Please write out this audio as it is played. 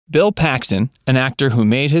Bill Paxton, an actor who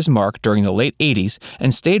made his mark during the late 80s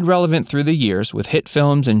and stayed relevant through the years with hit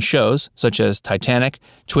films and shows such as Titanic,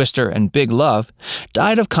 Twister, and Big Love,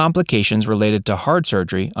 died of complications related to heart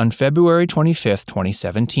surgery on February 25,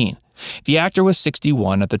 2017. The actor was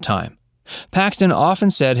 61 at the time. Paxton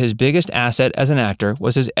often said his biggest asset as an actor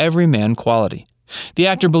was his everyman quality. The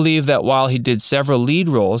actor believed that while he did several lead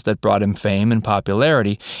roles that brought him fame and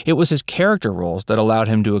popularity, it was his character roles that allowed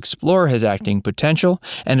him to explore his acting potential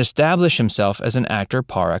and establish himself as an actor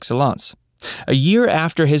par excellence. A year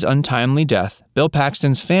after his untimely death, Bill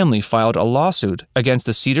Paxton's family filed a lawsuit against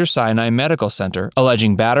the Cedars-Sinai Medical Centre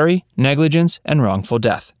alleging battery, negligence, and wrongful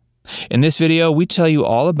death. In this video, we tell you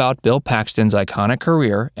all about Bill Paxton's iconic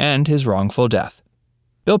career and his wrongful death.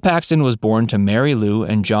 Bill Paxton was born to Mary Lou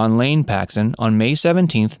and John Lane Paxton on May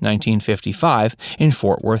 17, 1955, in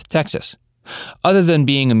Fort Worth, Texas. Other than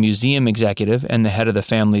being a museum executive and the head of the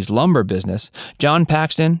family's lumber business, John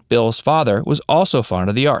Paxton, Bill's father, was also fond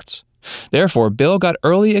of the arts. Therefore, Bill got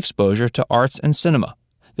early exposure to arts and cinema.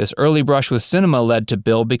 This early brush with cinema led to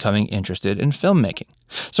Bill becoming interested in filmmaking.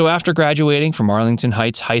 So after graduating from Arlington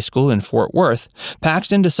Heights High School in Fort Worth,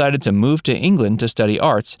 Paxton decided to move to England to study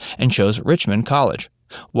arts and chose Richmond College.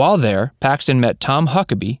 While there, Paxton met Tom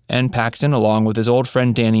Huckabee, and Paxton, along with his old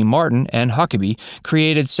friend Danny Martin and Huckabee,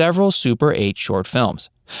 created several Super 8 short films.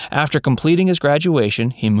 After completing his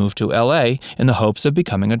graduation, he moved to LA in the hopes of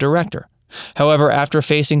becoming a director. However, after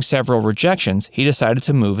facing several rejections, he decided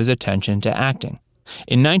to move his attention to acting.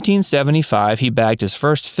 In 1975, he bagged his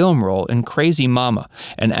first film role in Crazy Mama,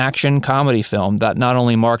 an action comedy film that not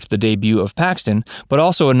only marked the debut of Paxton, but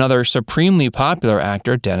also another supremely popular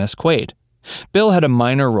actor, Dennis Quaid. Bill had a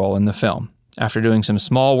minor role in the film. After doing some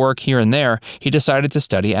small work here and there, he decided to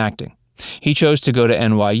study acting. He chose to go to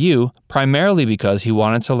NYU primarily because he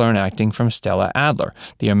wanted to learn acting from Stella Adler,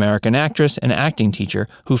 the American actress and acting teacher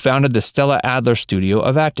who founded the Stella Adler Studio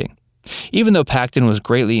of Acting. Even though Paxton was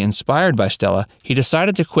greatly inspired by Stella, he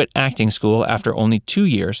decided to quit acting school after only 2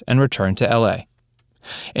 years and return to LA.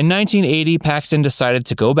 In 1980, Paxton decided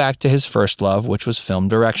to go back to his first love, which was film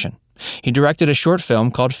direction. He directed a short film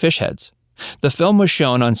called Fishheads. The film was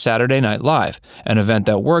shown on Saturday Night Live, an event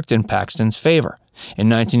that worked in Paxton's favor. In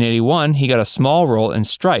 1981, he got a small role in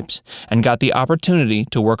Stripes and got the opportunity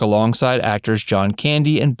to work alongside actors John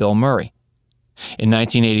Candy and Bill Murray. In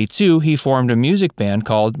 1982, he formed a music band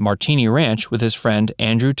called Martini Ranch with his friend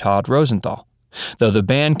Andrew Todd Rosenthal. Though the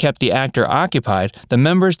band kept the actor occupied, the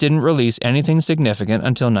members didn't release anything significant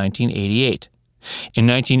until 1988. In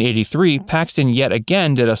 1983, Paxton yet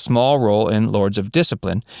again did a small role in Lords of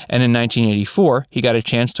Discipline, and in 1984, he got a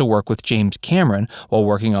chance to work with James Cameron while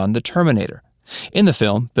working on The Terminator. In the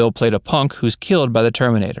film, Bill played a punk who's killed by the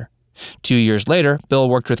Terminator. 2 years later, Bill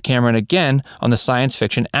worked with Cameron again on the science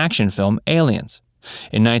fiction action film Aliens.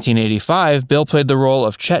 In 1985, Bill played the role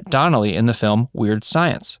of Chet Donnelly in the film Weird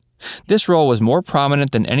Science. This role was more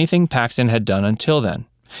prominent than anything Paxton had done until then.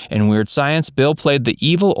 In Weird Science, Bill played the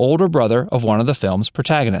evil older brother of one of the film's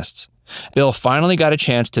protagonists. Bill finally got a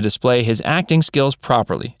chance to display his acting skills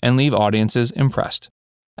properly and leave audiences impressed.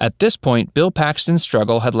 At this point, Bill Paxton's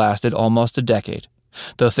struggle had lasted almost a decade.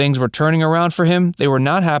 Though things were turning around for him, they were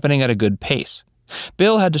not happening at a good pace.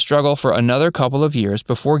 Bill had to struggle for another couple of years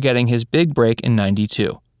before getting his big break in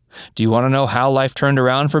 '92. Do you want to know how life turned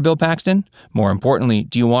around for Bill Paxton? More importantly,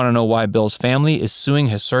 do you want to know why Bill's family is suing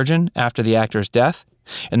his surgeon after the actor's death?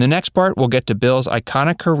 In the next part, we'll get to Bill's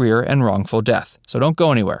iconic career and wrongful death, so don't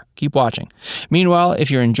go anywhere. Keep watching. Meanwhile, if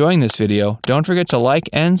you're enjoying this video, don't forget to like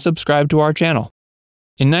and subscribe to our channel.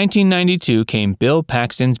 In 1992 came Bill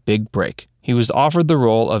Paxton's big break. He was offered the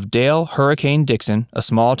role of Dale Hurricane Dixon, a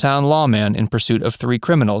small-town lawman in pursuit of 3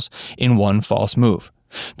 criminals, in One False Move.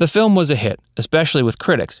 The film was a hit, especially with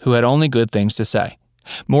critics who had only good things to say.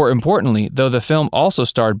 More importantly, though the film also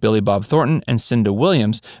starred Billy Bob Thornton and Cinda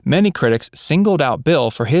Williams, many critics singled out Bill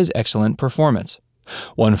for his excellent performance.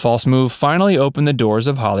 One False Move finally opened the doors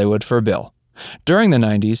of Hollywood for Bill. During the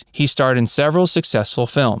 90s, he starred in several successful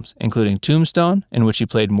films, including Tombstone, in which he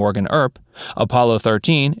played Morgan Earp, Apollo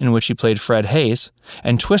 13, in which he played Fred Hayes,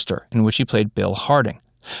 and Twister, in which he played Bill Harding.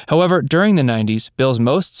 However, during the 90s, Bill's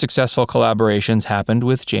most successful collaborations happened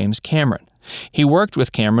with James Cameron. He worked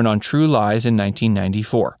with Cameron on True Lies in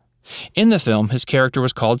 1994. In the film, his character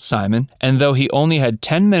was called Simon, and though he only had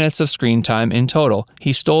 10 minutes of screen time in total,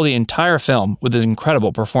 he stole the entire film with his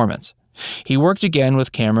incredible performance. He worked again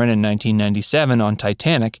with Cameron in 1997 on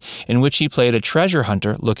Titanic, in which he played a treasure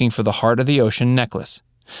hunter looking for the Heart of the Ocean necklace.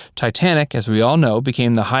 Titanic, as we all know,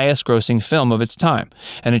 became the highest-grossing film of its time,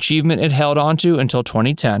 an achievement it held onto until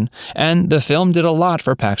 2010, and the film did a lot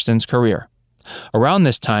for Paxton's career. Around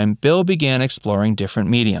this time, Bill began exploring different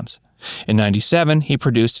mediums. In '97, he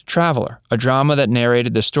produced Traveler, a drama that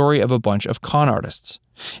narrated the story of a bunch of con artists.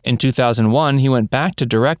 In 2001, he went back to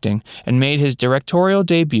directing and made his directorial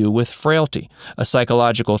debut with Frailty, a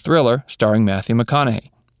psychological thriller starring Matthew McConaughey.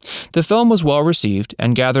 The film was well received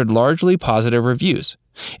and gathered largely positive reviews.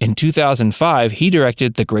 In 2005, he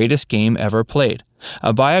directed The Greatest Game Ever Played,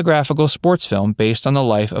 a biographical sports film based on the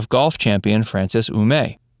life of golf champion Francis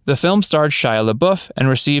Ouimet. The film starred Shia LaBeouf and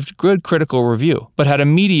received good critical review, but had a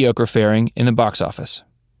mediocre faring in the box office.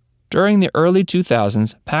 During the early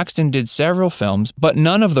 2000s, Paxton did several films, but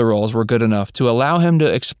none of the roles were good enough to allow him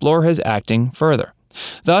to explore his acting further.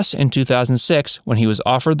 Thus, in 2006, when he was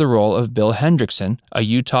offered the role of Bill Hendrickson, a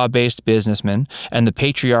Utah-based businessman and the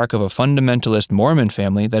patriarch of a fundamentalist Mormon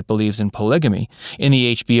family that believes in polygamy, in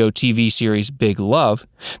the HBO TV series Big Love,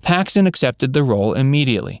 Paxton accepted the role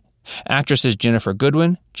immediately. Actresses Ginnifer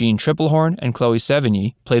Goodwin, Jean Triplehorn, and Chloe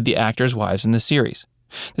Sevigny played the actors' wives in the series.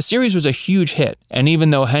 The series was a huge hit, and even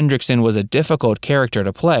though Hendrickson was a difficult character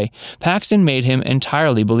to play, Paxton made him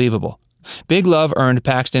entirely believable. Big Love earned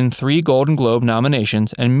Paxton 3 Golden Globe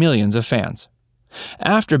nominations and millions of fans.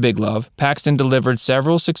 After Big Love, Paxton delivered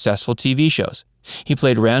several successful TV shows. He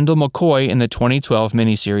played Randall McCoy in the 2012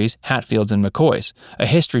 miniseries Hatfields and McCoys, a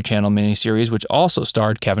History Channel miniseries which also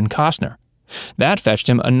starred Kevin Costner. That fetched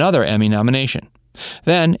him another Emmy nomination.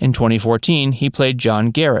 Then, in 2014, he played John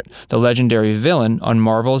Garrett, the legendary villain on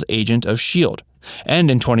Marvel's Agent of S.H.I.E.L.D.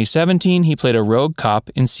 And in 2017, he played a rogue cop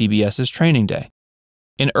in CBS's Training Day.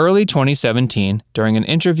 In early 2017, during an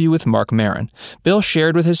interview with Marc Maron, Bill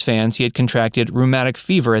shared with his fans he had contracted rheumatic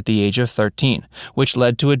fever at the age of 13, which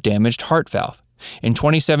led to a damaged heart valve. In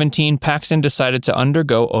 2017, Paxton decided to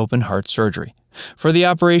undergo open heart surgery. For the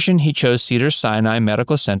operation, he chose Cedars-Sinai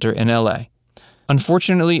Medical Centre in LA.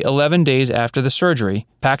 Unfortunately, 11 days after the surgery,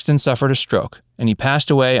 Paxton suffered a stroke, and he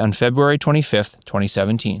passed away on February 25,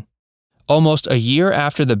 2017. Almost a year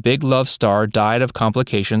after the Big Love star died of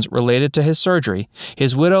complications related to his surgery,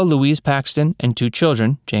 his widow Louise Paxton and 2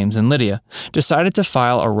 children, James and Lydia, decided to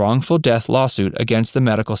file a wrongful death lawsuit against the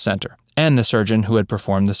medical center and the surgeon who had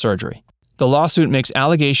performed the surgery. The lawsuit makes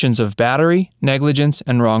allegations of battery, negligence,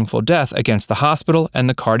 and wrongful death against the hospital and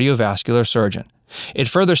the cardiovascular surgeon. It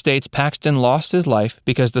further states Paxton lost his life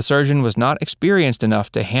because the surgeon was not experienced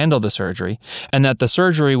enough to handle the surgery and that the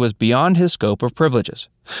surgery was beyond his scope of privileges.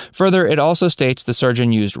 Further, it also states the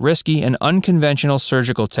surgeon used risky and unconventional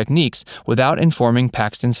surgical techniques without informing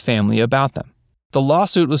Paxton's family about them. The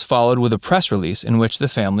lawsuit was followed with a press release in which the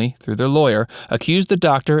family, through their lawyer, accused the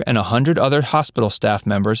doctor and 100 other hospital staff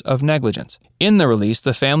members of negligence. In the release,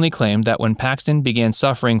 the family claimed that when Paxton began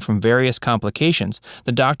suffering from various complications,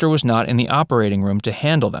 the doctor was not in the operating room to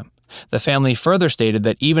handle them. The family further stated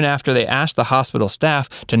that even after they asked the hospital staff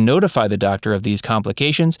to notify the doctor of these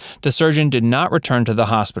complications, the surgeon did not return to the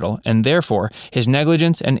hospital, and therefore, his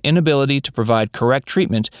negligence and inability to provide correct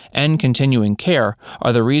treatment and continuing care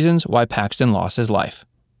are the reasons why Paxton lost his life.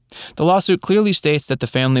 The lawsuit clearly states that the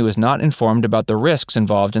family was not informed about the risks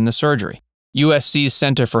involved in the surgery. USC's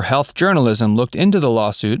Center for Health Journalism looked into the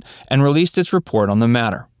lawsuit and released its report on the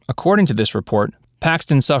matter. According to this report,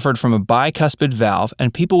 Paxton suffered from a bicuspid valve,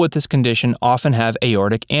 and people with this condition often have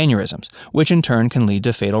aortic aneurysms, which in turn can lead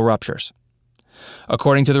to fatal ruptures.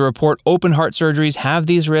 According to the report, open heart surgeries have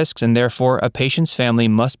these risks, and therefore a patient's family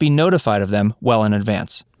must be notified of them well in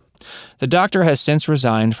advance. The doctor has since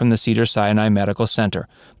resigned from the Cedars-Sinai Medical Centre,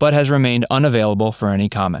 but has remained unavailable for any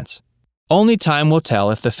comments. Only time will tell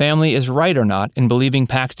if the family is right or not in believing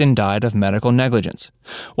Paxton died of medical negligence.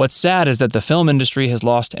 What's sad is that the film industry has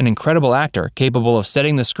lost an incredible actor capable of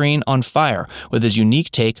setting the screen on fire with his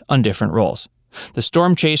unique take on different roles. The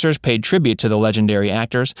Storm Chasers paid tribute to the legendary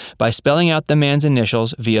actors by spelling out the man's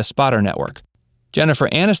initials via Spotter Network. Jennifer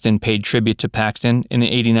Aniston paid tribute to Paxton in the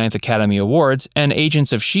 89th Academy Awards, and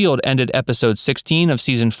Agents of S.H.I.E.L.D. ended episode 16 of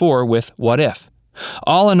season 4 with What If?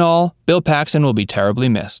 All in all, Bill Paxton will be terribly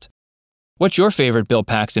missed. What's your favorite Bill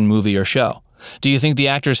Paxton movie or show? Do you think the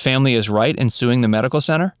actor's family is right in suing the medical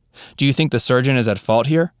center? Do you think the surgeon is at fault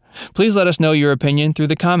here? Please let us know your opinion through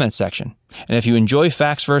the comments section. And if you enjoy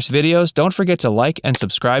Facts Verse videos, don't forget to like and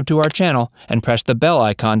subscribe to our channel and press the bell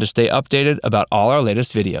icon to stay updated about all our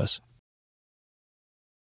latest videos.